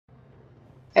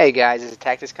Hey guys, this is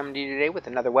Tactics coming to you today with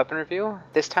another weapon review.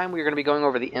 This time we're going to be going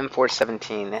over the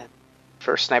M417,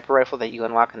 first sniper rifle that you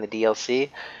unlock in the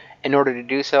DLC. In order to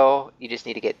do so, you just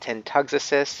need to get 10 tugs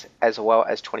assists as well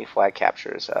as 20 flag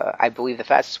captures. I believe the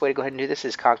fastest way to go ahead and do this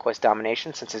is Conquest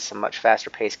Domination, since it's a much faster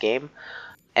paced game.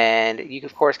 And you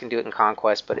of course can do it in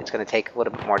Conquest, but it's going to take a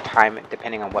little bit more time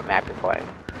depending on what map you're playing.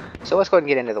 So let's go ahead and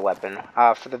get into the weapon.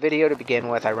 For the video to begin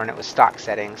with, I run it with stock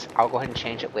settings. I'll go ahead and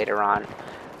change it later on.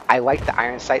 I like the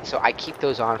iron sights, so I keep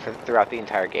those on throughout the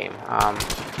entire game.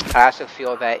 I also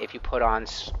feel that if you put on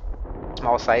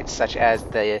small sights, such as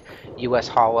the US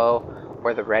Hollow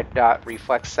or the red dot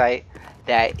reflex sight,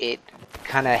 that it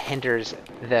kind of hinders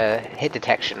the hit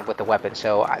detection with the weapon.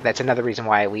 So that's another reason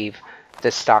why I leave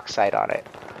the stock sight on it.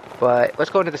 But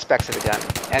let's go into the specs of the gun.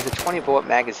 It has a 20 bullet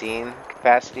magazine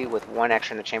capacity with one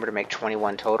extra in the chamber to make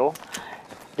 21 total.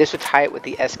 This would tie it with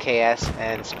the SKS,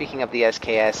 and speaking of the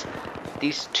SKS,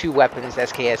 these two weapons,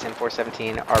 SKS and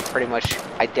M417, are pretty much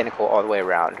identical all the way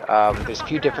around. There's a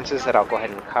few differences that I'll go ahead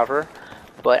and cover,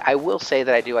 but I will say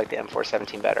that I do like the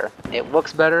M417 better. It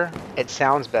looks better, it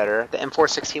sounds better. The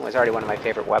M416 was already one of my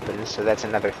favorite weapons, so that's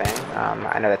another thing.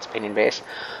 I know that's opinion based,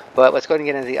 but let's go ahead and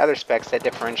get into the other specs that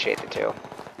differentiate the two.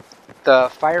 The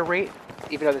fire rate,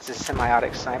 even though this is a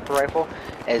semi-auto sniper rifle,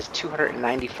 is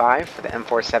 295 for the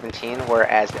M417,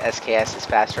 whereas the SKS is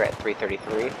faster at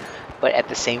 333. But at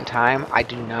the same time, I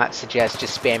do not suggest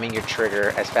just spamming your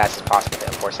trigger as fast as possible with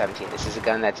the M417. This is a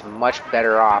gun that's much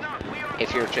better off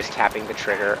if you're just tapping the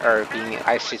trigger, or being,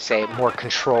 I should say, more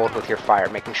controlled with your fire,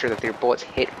 making sure that your bullets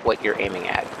hit what you're aiming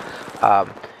at.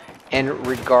 In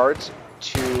regards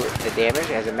to the damage,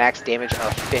 it has a max damage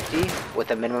of 50 with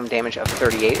a minimum damage of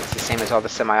 38. It's the same as all the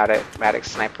semi-automatic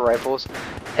sniper rifles.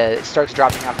 It starts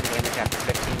dropping off in damage after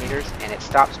 15 meters, and it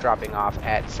stops dropping off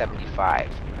at 75.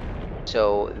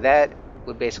 So that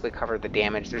would basically cover the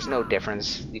damage. There's no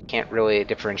difference. You can't really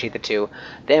differentiate the two.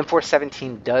 The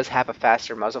M417 does have a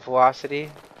faster muzzle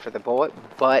velocity for the bullet,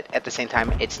 but at the same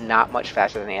time, it's not much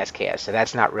faster than the SKS, so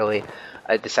that's not really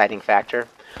a deciding factor.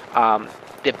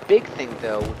 The big thing,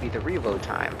 though, would be the reload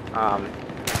time.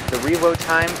 The reload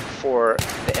time for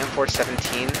the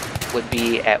M417 would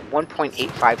be at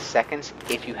 1.85 seconds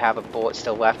if you have a bullet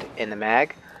still left in the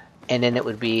mag, and then it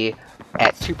would be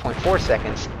at 2.4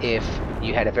 seconds if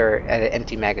you had an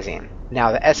empty magazine.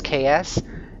 Now the SKS,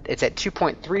 it's at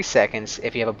 2.3 seconds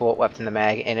if you have a bullet left in the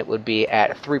mag, and it would be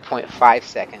at 3.5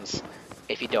 seconds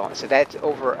if you don't. So that's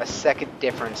over a second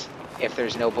difference if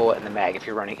there's no bullet in the mag, if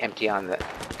you're running empty on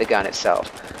the gun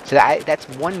itself. So that's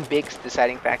one big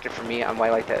deciding factor for me on why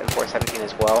I like the M417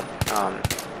 as well.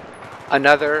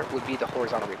 Another would be the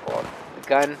horizontal recoil. The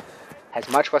gun has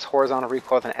much less horizontal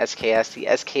recoil than SKS. The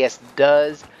SKS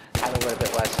does have a little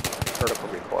bit less vertical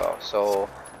recoil. So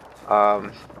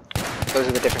those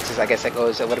are the differences. I guess that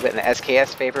goes a little bit in the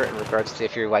SKS favor in regards to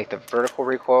if you like the vertical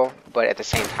recoil, but at the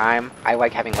same time, I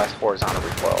like having less horizontal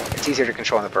recoil. It's easier to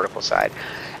control on the vertical side.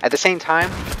 At the same time,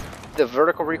 the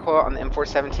vertical recoil on the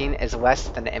M417 is less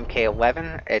than the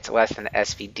MK11, it's less than the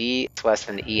SVD, it's less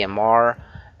than the EMR,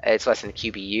 it's less than the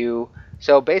QBU.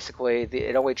 So basically,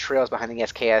 it only trails behind the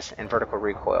SKS in vertical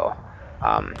recoil.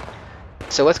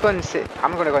 So let's go ahead and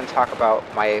I'm going to go ahead and talk about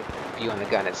my view on the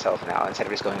gun itself now, instead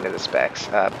of just going into the specs.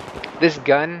 This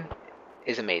gun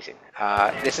is amazing.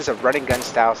 This is a running gun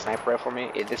style sniper rifle for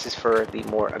me. This is for the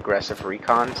more aggressive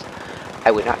recons. I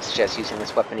would not suggest using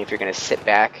this weapon if you're going to sit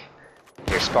back,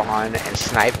 your spawn, and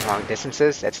snipe long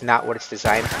distances. That's not what it's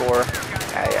designed for.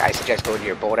 I suggest going to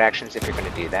your bolt actions if you're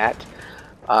going to do that.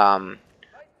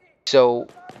 So,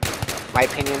 my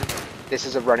opinion, this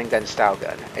is a running gun style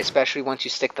gun, especially once you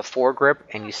stick the foregrip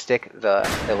and you stick the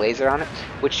laser on it,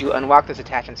 which you unlock those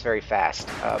attachments very fast.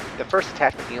 The first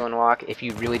attachment you unlock, if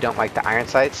you really don't like the iron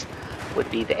sights, would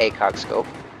be the ACOG scope.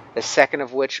 The second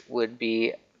of which would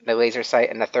be the laser sight,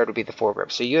 and the third would be the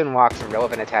foregrip. So you unlock some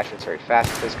relevant attachments very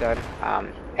fast with this gun.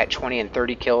 At 20 and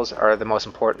 30 kills are the most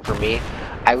important for me.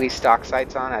 I leave stock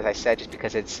sights on, as I said, just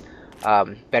because it's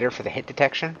better for the hit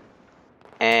detection.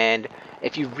 And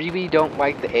if you really don't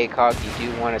like the ACOG, you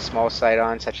do want a small sight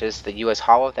on, such as the US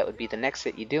Hollow. That would be the next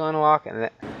that you do unlock, and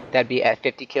that'd be at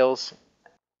 50 kills.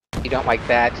 If you don't like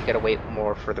that, you gotta wait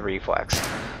more for the reflex.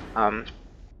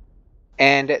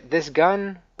 And this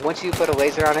gun, once you put a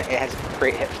laser on it, it has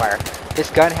great hip fire.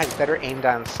 This gun has better aim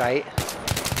down sight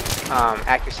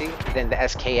accuracy than the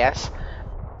SKS,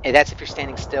 and that's if you're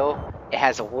standing still. It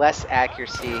has less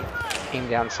accuracy aim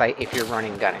down sight if you're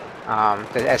running gunning.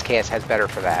 The SKS has better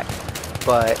for that,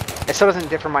 but it still doesn't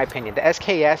differ in my opinion. The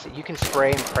SKS, you can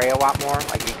spray and pray a lot more,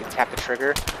 like you can tap the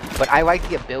trigger, but I like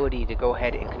the ability to go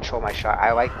ahead and control my shot.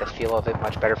 I like the feel of it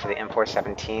much better for the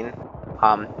M417.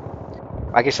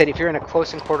 Like I said, if you're in a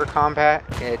close and quarter combat,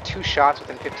 2 shots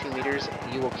within 15 meters,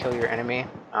 you will kill your enemy.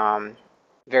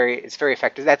 It's very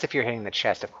effective. That's if you're hitting the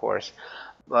chest, of course.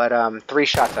 But 3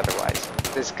 shots otherwise.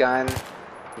 This gun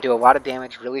can do a lot of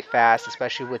damage really fast,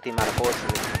 especially with the amount of bullets in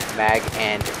the mag,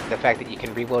 and the fact that you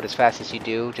can reload as fast as you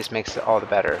do just makes it all the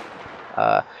better.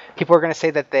 People are going to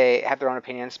say that they have their own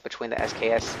opinions between the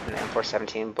SKS and the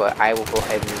M417, but I will go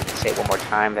ahead and say it one more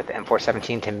time that the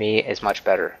M417 to me is much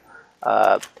better.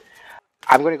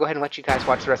 I'm going to go ahead and let you guys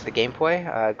watch the rest of the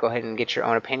gameplay. Go ahead and get your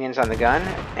own opinions on the gun,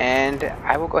 and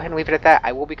I will go ahead and leave it at that.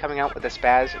 I will be coming out with a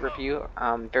Spaz review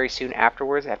very soon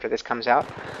afterwards, after this comes out.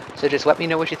 So just let me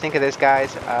know what you think of this,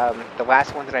 guys. The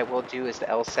last one that I will do is the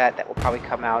LSAT. That will probably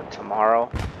come out tomorrow.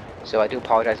 So I do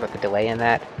apologize about the delay in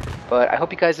that. But I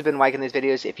hope you guys have been liking these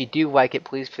videos. If you do like it,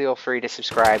 please feel free to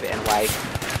subscribe and like.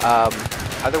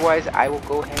 Otherwise, I will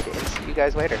go ahead and see you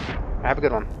guys later. Have a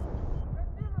good one.